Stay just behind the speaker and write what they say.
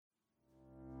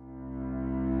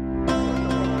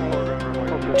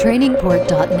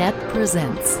Trainingport.net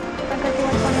presents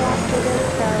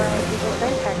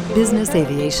Business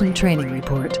Aviation Training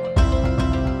Report.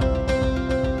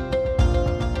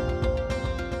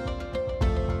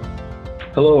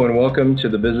 Hello and welcome to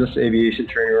the Business Aviation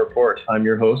Training Report. I'm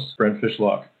your host, Brent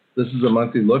Fishlock. This is a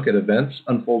monthly look at events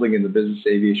unfolding in the business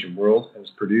aviation world and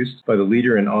is produced by the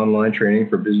leader in online training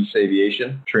for business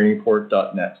aviation,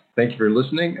 Trainingport.net. Thank you for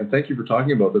listening and thank you for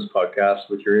talking about this podcast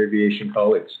with your aviation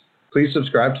colleagues. Please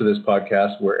subscribe to this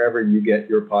podcast wherever you get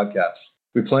your podcasts.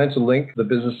 We plan to link the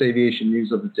business aviation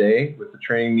news of the day with the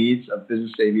training needs of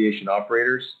business aviation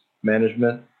operators,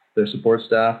 management, their support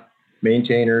staff,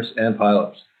 maintainers, and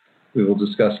pilots. We will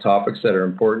discuss topics that are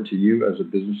important to you as a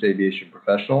business aviation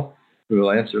professional. We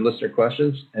will answer listener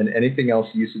questions and anything else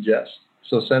you suggest.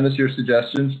 So send us your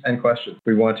suggestions and questions.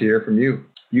 We want to hear from you.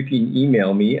 You can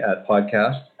email me at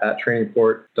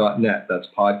podcast@trainingport.net. That's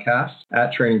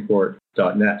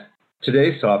podcast@trainingport.net.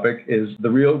 Today's topic is the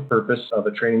real purpose of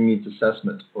a training needs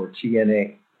assessment, or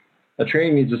TNA. A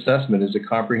training needs assessment is a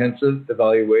comprehensive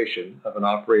evaluation of an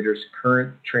operator's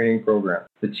current training program.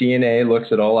 The TNA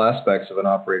looks at all aspects of an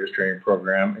operator's training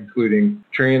program, including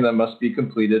training that must be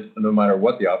completed no matter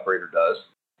what the operator does,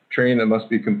 training that must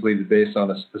be completed based on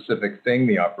a specific thing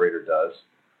the operator does,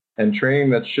 and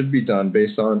training that should be done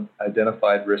based on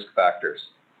identified risk factors.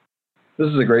 This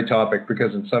is a great topic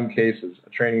because in some cases, a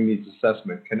training needs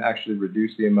assessment can actually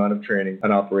reduce the amount of training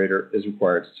an operator is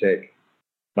required to take.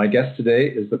 My guest today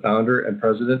is the founder and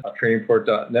president of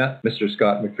Trainingport.net, Mr.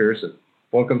 Scott McPherson.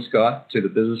 Welcome, Scott, to the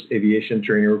Business Aviation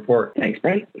Training Report. Thanks,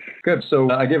 Brent. Good.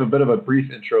 So I gave a bit of a brief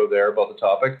intro there about the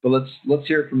topic, but let's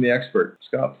hear it from the expert.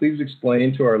 Scott, please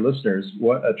explain to our listeners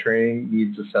what a training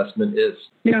needs assessment is.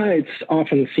 Yeah, it's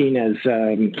often seen as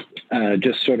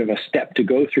just sort of a step to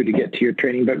go through to get to your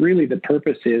training, but really the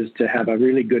purpose is to have a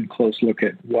really good close look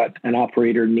at what an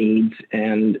operator needs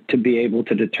and to be able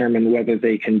to determine whether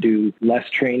they can do less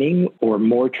training or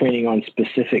more training on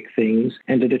specific things,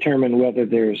 and to determine whether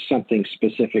there's something specific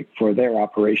for their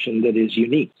operation that is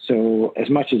unique. So as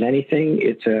much as anything,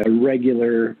 it's a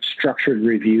regular structured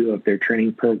review of their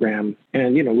training program.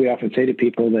 And, we often say to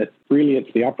people that really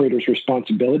it's the operator's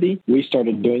responsibility. We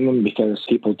started doing them because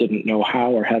people didn't know how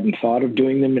or hadn't thought of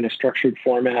doing them in a structured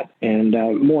format. And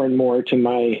more and more, to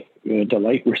my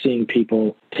delight, we're seeing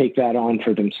people take that on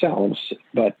for themselves.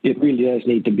 But it really does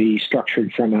need to be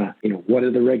structured from what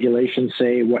do the regulations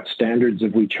say? What standards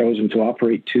have we chosen to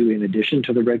operate to in addition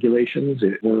to the regulations?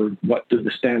 Or what do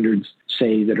the standards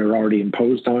say that are already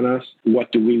imposed on us?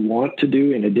 What do we want to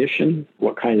do in addition?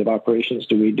 What kind of operations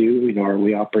do we do? Are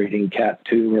we operating Cat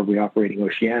 2? Are we operating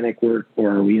oceanic work? Or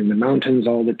are we in the mountains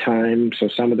all the time? So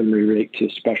some of them relate to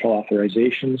special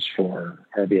authorizations for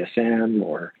RBSM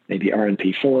or maybe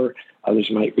RNP4.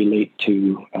 Others might relate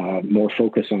to more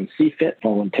focus on CFIT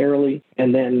voluntarily.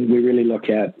 And then we really look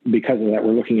at, because of that,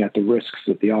 we're looking at the risks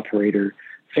that the operator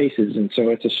faces. And so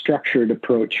it's a structured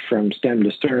approach from stem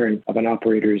to stern of an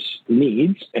operator's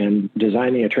needs and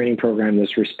designing a training program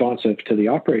that's responsive to the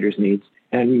operator's needs.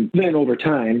 And then over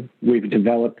time, we've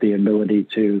developed the ability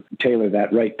to tailor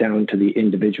that right down to the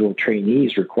individual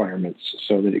trainee's requirements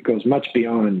so that it goes much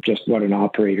beyond just what an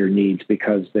operator needs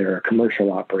because they're a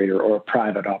commercial operator or a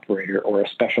private operator or a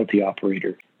specialty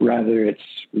operator. Rather,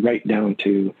 it's right down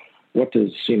to what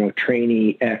does,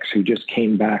 trainee X who just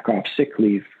came back off sick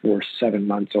leave for 7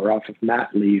 months or off of mat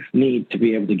leave need to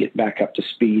be able to get back up to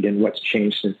speed and what's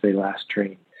changed since they last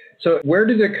trained. So where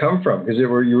did it come from? Because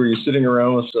were you sitting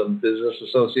around with some business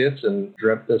associates and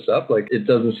dreamt this up? It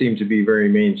doesn't seem to be very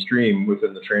mainstream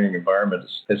within the training environment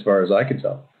as far as I can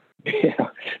tell. Yeah,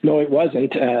 no, it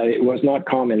wasn't. It was not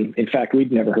common. In fact,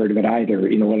 we'd never heard of it either.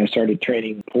 When I started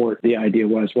training port, the idea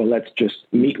was, well, let's just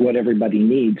meet what everybody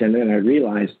needs. And then I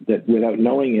realized that without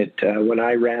knowing it, when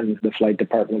I ran the flight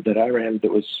department that I ran,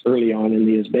 that was early on in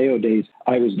the ISBEO days,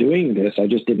 I was doing this. I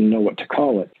just didn't know what to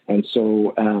call it. And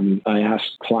so I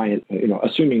asked clients,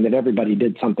 assuming that everybody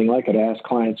did something like it, I asked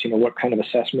clients, what kind of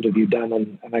assessment have you done?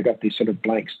 And I got these sort of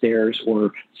blank stares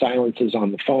or silences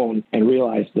on the phone and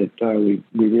realized that we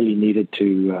really needed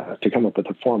to come up with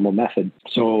a formal method.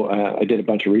 So I did a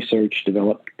bunch of research,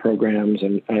 developed programs,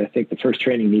 and I think the first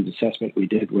training needs assessment we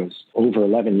did was over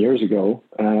 11 years ago,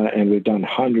 and we've done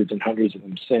hundreds and hundreds of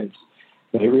them since.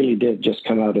 But it really did just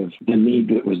come out of the need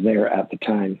that was there at the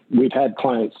time. We've had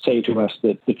clients say to us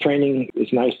that the training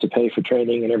is nice to pay for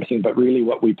training and everything, but really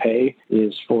what we pay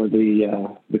is for the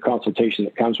consultation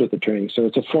that comes with the training. So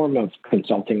it's a form of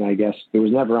consulting, I guess. It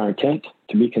was never our intent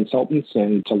to be consultants,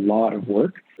 and it's a lot of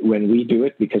work when we do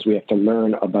it because we have to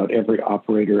learn about every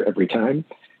operator every time.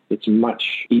 it's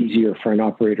much easier for an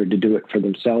operator to do it for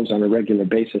themselves on a regular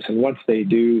basis. And once they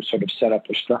do sort of set up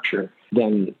a structure,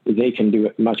 then they can do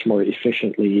it much more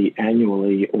efficiently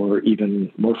annually or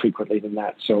even more frequently than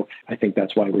that. So I think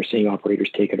that's why we're seeing operators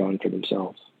take it on for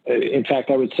themselves. In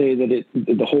fact, I would say that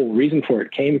the whole reason for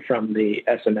it came from the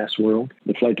SMS world.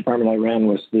 The flight department I ran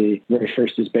was the very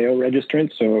first IS-BAO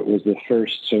registrant, so it was the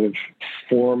first sort of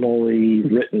formally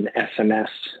written SMS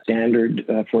standard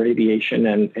for aviation,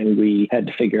 and we had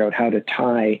to figure out how to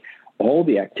tie all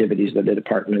the activities of the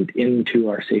department into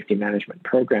our safety management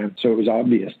program. So it was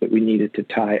obvious that we needed to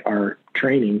tie our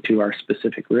training to our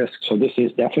specific risks. So this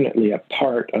is definitely a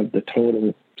part of the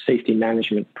total safety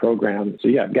management program. So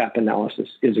yeah, gap analysis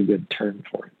is a good term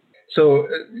for it. So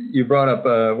you brought up,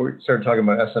 we started talking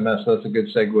about SMS, so that's a good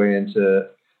segue into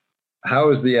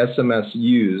how is the SMS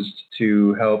used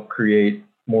to help create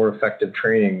more effective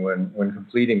training when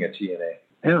completing a TNA?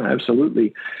 Yeah,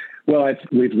 absolutely. Well,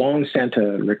 we've long sent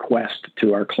a request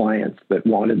to our clients that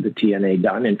wanted the TNA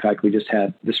done. In fact, we just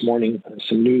had this morning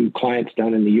some new clients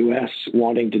down in the U.S.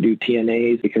 wanting to do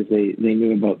TNAs because they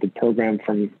knew about the program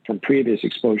from previous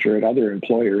exposure at other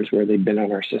employers where they'd been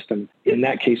on our system. In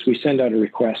that case, we send out a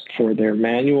request for their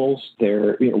manuals,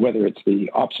 whether it's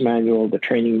the ops manual, the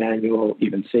training manual,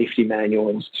 even safety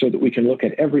manuals, so that we can look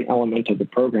at every element of the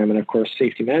program. And of course,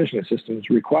 safety management systems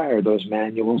require those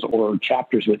manuals or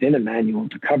chapters within a manual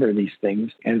to cover these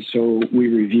things. And so we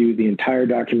review the entire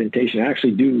documentation. I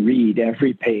actually do read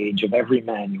every page of every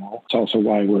manual. It's also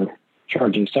why we're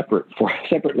charging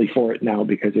separately for it now,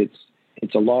 because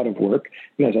it's a lot of work.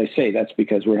 And as I say, that's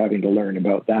because we're having to learn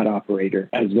about that operator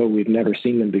as though we've never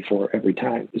seen them before every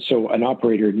time. So an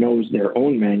operator knows their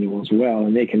own manuals well,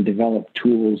 and they can develop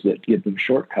tools that give them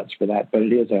shortcuts for that. But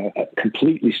it is a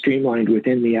completely streamlined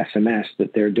within the SMS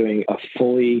that they're doing a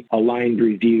fully aligned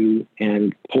review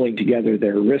and pulling together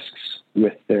their risks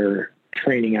with their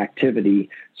training activity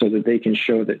so that they can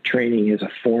show that training is a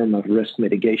form of risk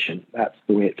mitigation. That's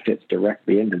the way it fits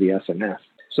directly into the SMS.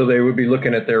 So they would be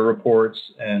looking at their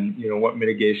reports and, what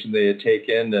mitigation they had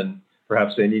taken, and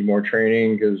perhaps they need more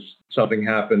training because something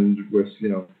happened with,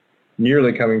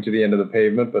 nearly coming to the end of the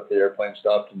pavement, but the airplane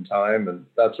stopped in time and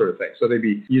that sort of thing. So they'd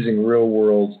be using real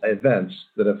world events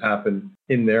that have happened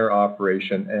in their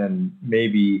operation and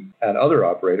maybe at other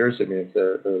operators, if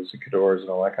there's Cadors and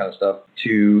all that kind of stuff,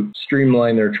 to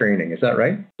streamline their training. Is that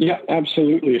right? Yeah,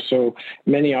 absolutely. So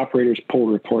many operators pull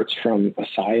reports from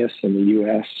ASIAS in the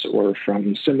U.S. or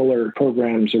from similar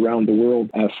programs around the world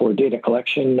for data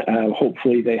collection.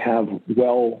 Hopefully they have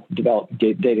well-developed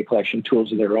data collection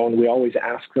tools of their own. We always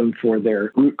ask them for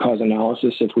their root cause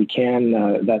analysis if we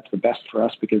can. That's the best for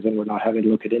us because then we're not having to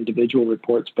look at individual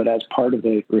reports. But as part of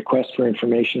the request for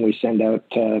information, we send out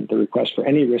the request for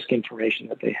any risk information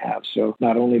that they have. So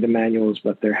not only the manuals,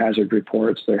 but their hazard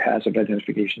reports, their hazard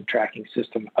identification tracking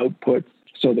system outputs,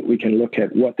 so that we can look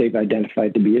at what they've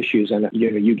identified to be issues. And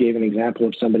you gave an example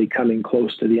of somebody coming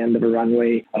close to the end of a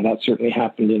runway. That certainly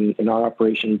happened in our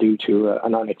operation due to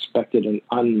an unexpected and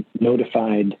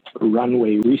unnotified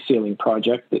runway resealing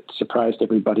project that surprised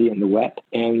everybody in the wet.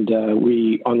 And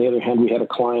on the other hand, we had a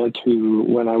client who,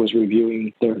 when I was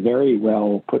reviewing their very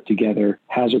well put together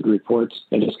hazard reports,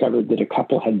 I discovered that a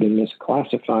couple had been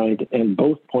misclassified and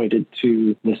both pointed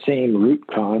to the same root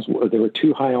cause. There were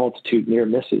two high altitude near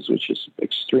misses, which is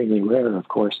extremely rare, of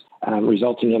course,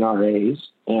 resulting in RAs.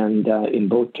 And in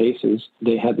both cases,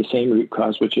 they had the same root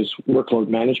cause, which is workload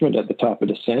management at the top of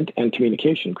descent and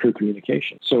communication, crew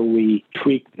communication. So we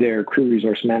tweaked their crew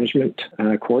resource management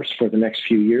course for the next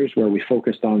few years, where we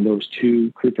focused on those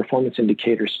two crew performance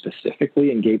indicators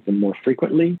specifically and gave them more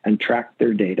frequently and tracked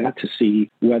their data to see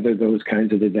whether those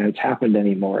kinds of events happened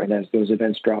anymore. And as those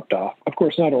events dropped off, of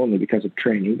course, not only because of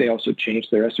training, they also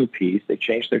changed their SOPs, they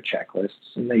changed their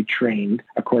checklists, and they trained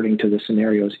according to the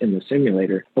scenarios in the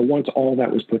simulator. But once all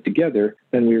that was put together,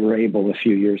 then we were able a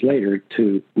few years later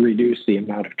to reduce the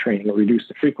amount of training or reduce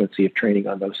the frequency of training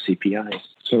on those CPIs.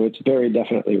 So it's very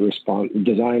definitely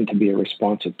designed to be a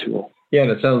responsive tool. Yeah,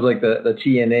 and it sounds like the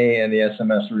TNA and the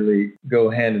SMS really go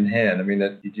hand in hand.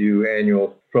 That you do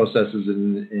annual processes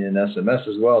in SMS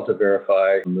as well to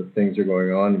verify that things are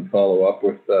going on and follow up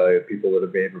with people that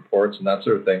have made reports and that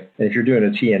sort of thing. And if you're doing a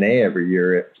TNA every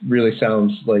year, it really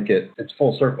sounds like it's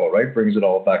full circle, right? Brings it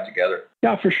all back together.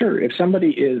 Yeah, for sure. If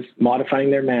somebody is modifying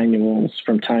their manuals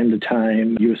from time to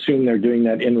time, you assume they're doing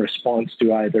that in response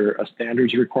to either a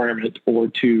standards requirement or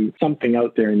to something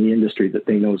out there in the industry that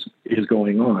they know is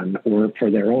going on, or for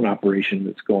their own operation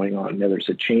that's going on, whether it's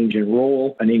a change in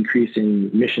role, an increase in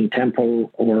mission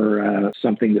tempo, or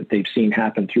something that they've seen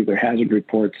happen through their hazard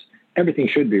reports. everything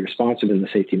should be responsive in the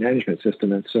safety management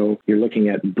system. And so you're looking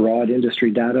at broad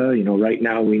industry data. Right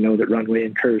now we know that runway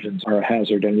incursions are a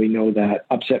hazard, and we know that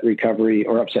upset recovery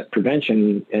or upset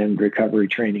prevention and recovery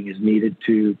training is needed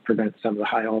to prevent some of the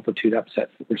high altitude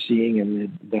upsets that we're seeing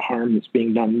and the harm that's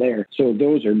being done there. So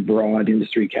those are broad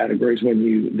industry categories. When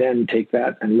you then take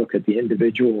that and look at the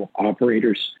individual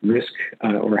operator's risk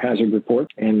or hazard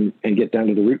report and get down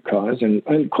to the root cause,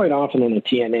 and quite often in a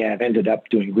TNA, I've ended up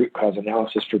doing root cause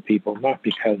analysis for people, not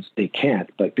because they can't,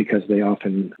 but because they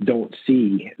often don't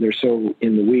see. They're so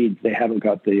in the weeds, they haven't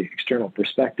got the external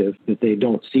perspective that they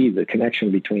don't see the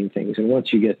connection between things. And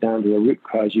once you get down to a root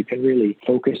cause, you can really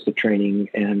focus the training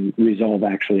and resolve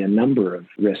actually a number of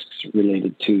risks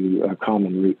related to a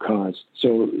common root cause.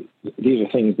 So these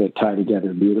are things that tie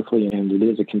together beautifully, and it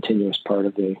is a continuous part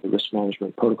of the risk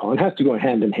management protocol. It has to go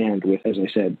hand in hand with, as I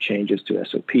said, changes to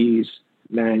SOPs,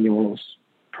 manuals,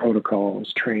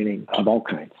 protocols, training of all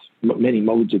kinds, many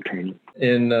modes of training.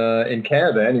 In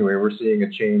Canada, anyway, we're seeing a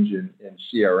change in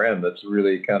CRM that's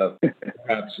really kind of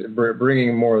perhaps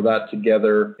bringing more of that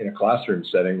together in a classroom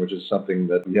setting, which is something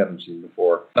that we haven't seen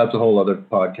before. That's a whole other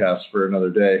podcast for another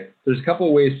day. There's a couple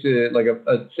of ways to, like,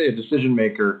 say a decision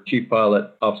maker, chief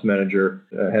pilot, ops manager,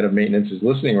 head of maintenance is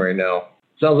listening right now.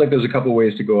 Sounds like there's a couple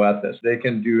ways to go at this. They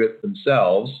can do it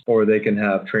themselves, or they can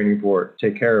have training board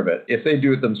take care of it. If they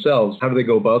do it themselves, how do they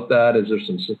go about that? Is there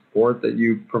some support that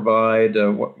you provide?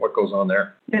 What goes on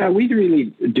there? Yeah, we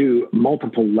really do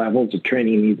multiple levels of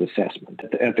training needs assessment.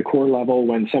 At the core level,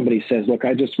 when somebody says, look,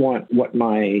 I just want what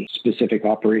my specific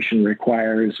operation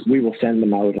requires, we will send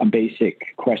them out a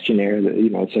basic questionnaire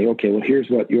that, say, okay, well,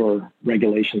 here's what your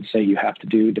regulations say you have to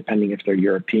do, depending if they're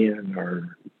European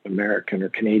or American or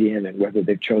Canadian, and whether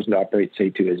they've chosen to operate,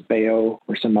 say, to ISBAO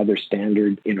or some other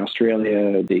standard. In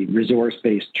Australia, the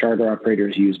resource-based charter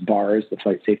operators use BARS, the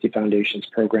Flight Safety Foundation's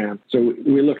program. So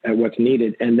we look at what's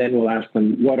needed, and then we'll ask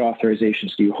them, what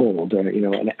authorizations do you hold?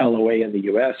 An LOA in the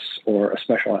U.S. or a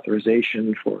special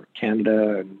authorization for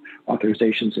Canada, and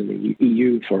authorizations in the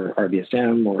EU for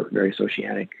RBSM or various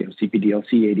oceanic,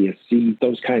 CPDLC, ADSC,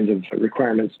 those kinds of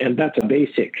requirements. And that's a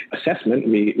basic assessment.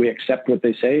 We accept what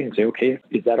they say and say, okay,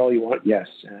 is that all you want? Yes.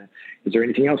 Is there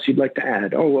anything else you'd like to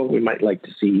add? Oh, well, we might like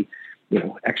to see,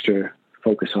 extra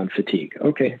focus on fatigue.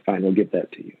 Okay, fine, we'll give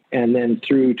that to you. And then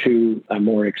through to a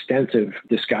more extensive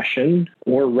discussion,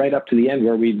 or right up to the end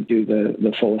where we do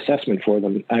the full assessment for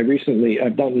them.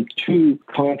 I've done 2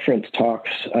 conference talks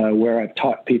where I've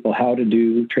taught people how to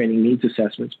do training needs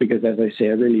assessments, because as I say,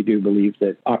 I really do believe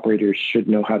that operators should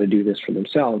know how to do this for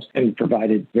themselves, and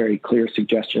provided very clear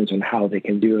suggestions on how they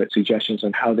can do it, suggestions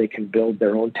on how they can build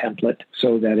their own template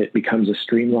so that it becomes a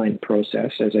streamlined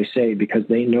process. As I say, because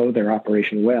they know their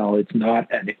operation well, it's not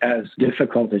as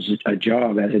difficult as a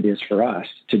job as it is for us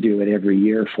to do it every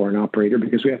year for an operator,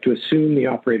 because we have to assume the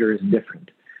operator is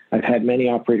different. I've had many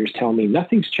operators tell me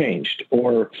nothing's changed,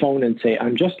 or phone and say,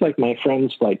 I'm just like my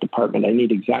friend's flight department. I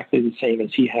need exactly the same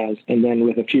as he has. And then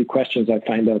with a few questions, I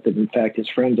find out that, in fact, his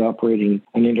friend's operating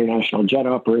an international jet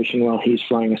operation while he's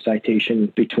flying a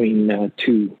citation between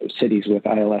 2 cities with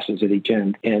ILSs at each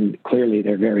end. And clearly,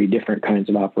 they're very different kinds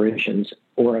of operations.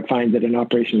 Or I find that an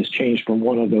operation has changed from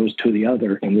one of those to the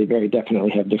other, and they very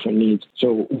definitely have different needs.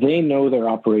 So they know their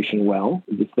operation well.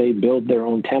 If they build their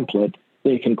own template,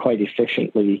 they can quite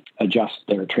efficiently adjust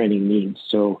their training needs.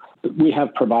 So we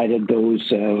have provided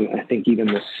those, I think even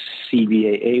the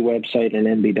CBAA website and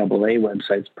NBAA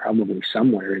websites, probably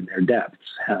somewhere in their depths,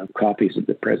 have copies of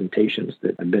the presentations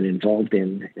that I've been involved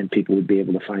in, and people would be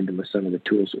able to find them with some of the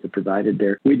tools that were provided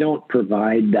there. We don't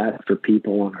provide that for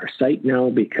people on our site now,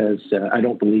 because I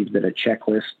don't believe that a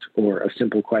checklist or a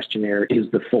simple questionnaire is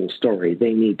the full story.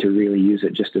 They need to really use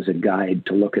it just as a guide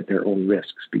to look at their own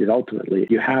risks, because ultimately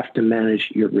you have to manage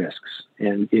your risks.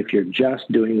 And if you're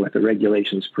just doing what the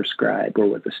regulations prescribe or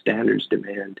what the standards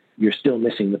demand, you're still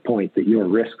missing the point that your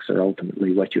risks are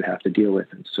ultimately what you have to deal with.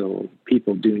 And so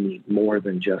people do need more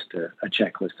than just a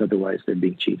checklist. Otherwise, they're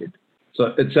being cheated.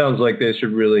 So it sounds like they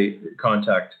should really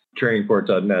contact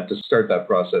trainingport.net to start that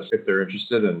process if they're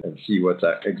interested and see what's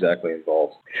exactly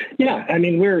involved. Yeah, I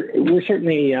mean, we're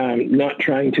certainly not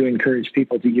trying to encourage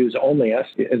people to use only us.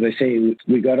 As I say,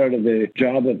 we got out of the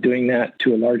job of doing that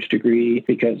to a large degree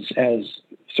because as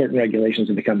certain regulations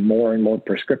have become more and more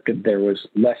prescriptive, there was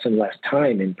less and less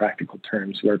time in practical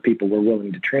terms where people were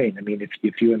willing to train. I mean,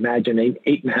 if you imagine an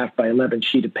 8.5 by 11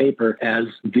 sheet of paper as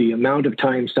the amount of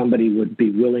time somebody would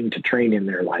be willing to train in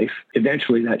their life,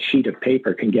 eventually that sheet of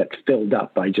paper can get filled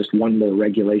up by just one more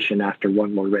regulation after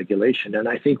one more regulation. And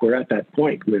I think we're at that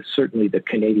point with certainly the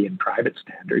Canadian private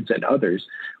standards and others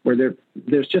where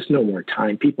there's just no more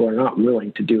time. People are not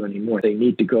willing to do anymore. They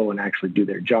need to go and actually do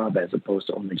their job as opposed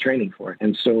to only training for it.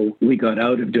 And so we got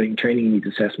out of doing training needs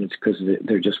assessments because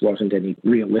there just wasn't any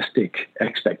realistic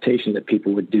expectation that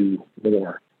people would do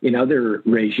more. In other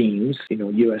regimes,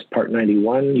 U.S. Part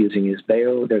 91 using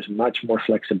ISBEO, there's much more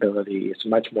flexibility. It's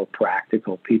much more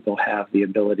practical. People have the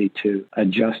ability to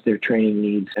adjust their training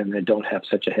needs and they don't have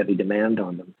such a heavy demand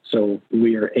on them. So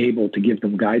we are able to give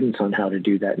them guidance on how to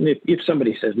do that. And if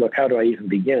somebody says, look, how do I even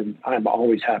begin? I'm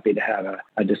always happy to have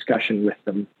a discussion with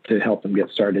them to help them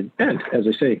get started. And as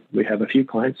I say, we have a few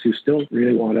clients who still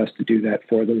really want us to do that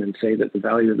for them and say that the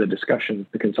value of the discussion,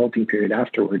 the consulting period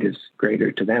afterward, is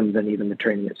greater to them than even the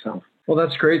training itself. Well,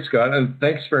 that's great, Scott, and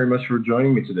thanks very much for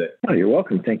joining me today. Oh, you're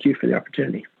welcome. Thank you for the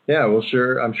opportunity. Yeah, well,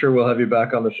 I'm sure we'll have you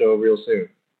back on the show real soon.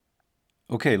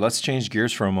 Okay, let's change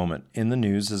gears for a moment. In the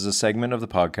News is a segment of the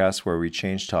podcast where we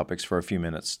change topics for a few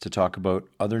minutes to talk about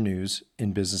other news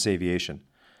in business aviation.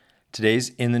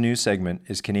 Today's In the News segment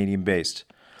is Canadian-based,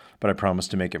 but I promise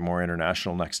to make it more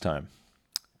international next time.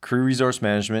 Crew resource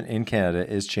management in Canada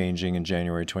is changing in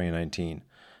January 2019.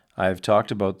 I've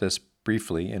talked about this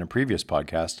briefly in a previous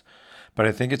podcast, but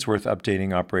I think it's worth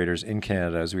updating operators in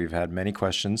Canada as we've had many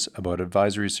questions about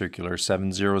Advisory Circular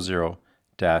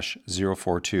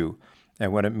 700-042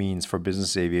 and what it means for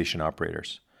business aviation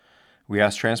operators. We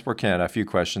asked Transport Canada a few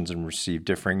questions and received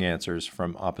differing answers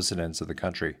from opposite ends of the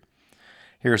country.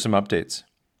 Here are some updates.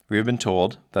 We have been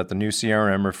told that the new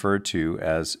CRM referred to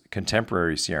as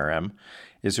Contemporary CRM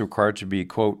is required to be,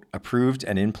 quote, approved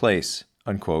and in place,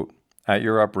 unquote, at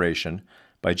your operation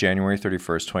by January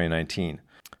 31st, 2019.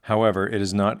 However, it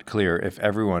is not clear if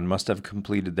everyone must have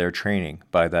completed their training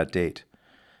by that date.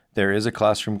 There is a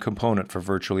classroom component for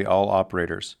virtually all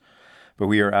operators, but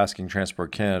we are asking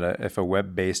Transport Canada if a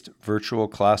web-based virtual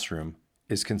classroom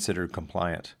is considered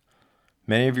compliant.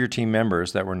 Many of your team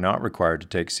members that were not required to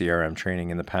take CRM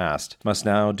training in the past must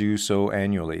now do so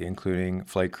annually, including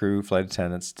flight crew, flight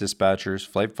attendants, dispatchers,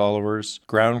 flight followers,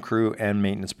 ground crew, and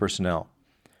maintenance personnel.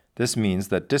 This means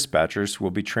that dispatchers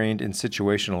will be trained in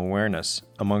situational awareness,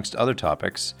 amongst other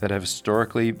topics that have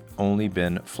historically only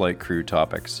been flight crew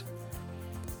topics.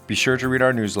 Be sure to read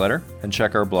our newsletter and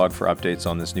check our blog for updates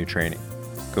on this new training.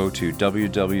 Go to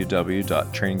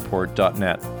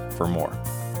www.trainingport.net for more.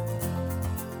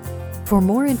 For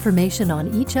more information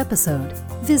on each episode,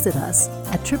 visit us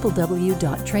at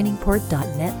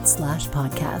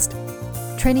www.trainingport.net/podcast.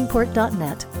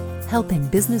 Trainingport.net, helping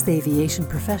business aviation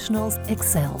professionals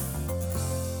excel.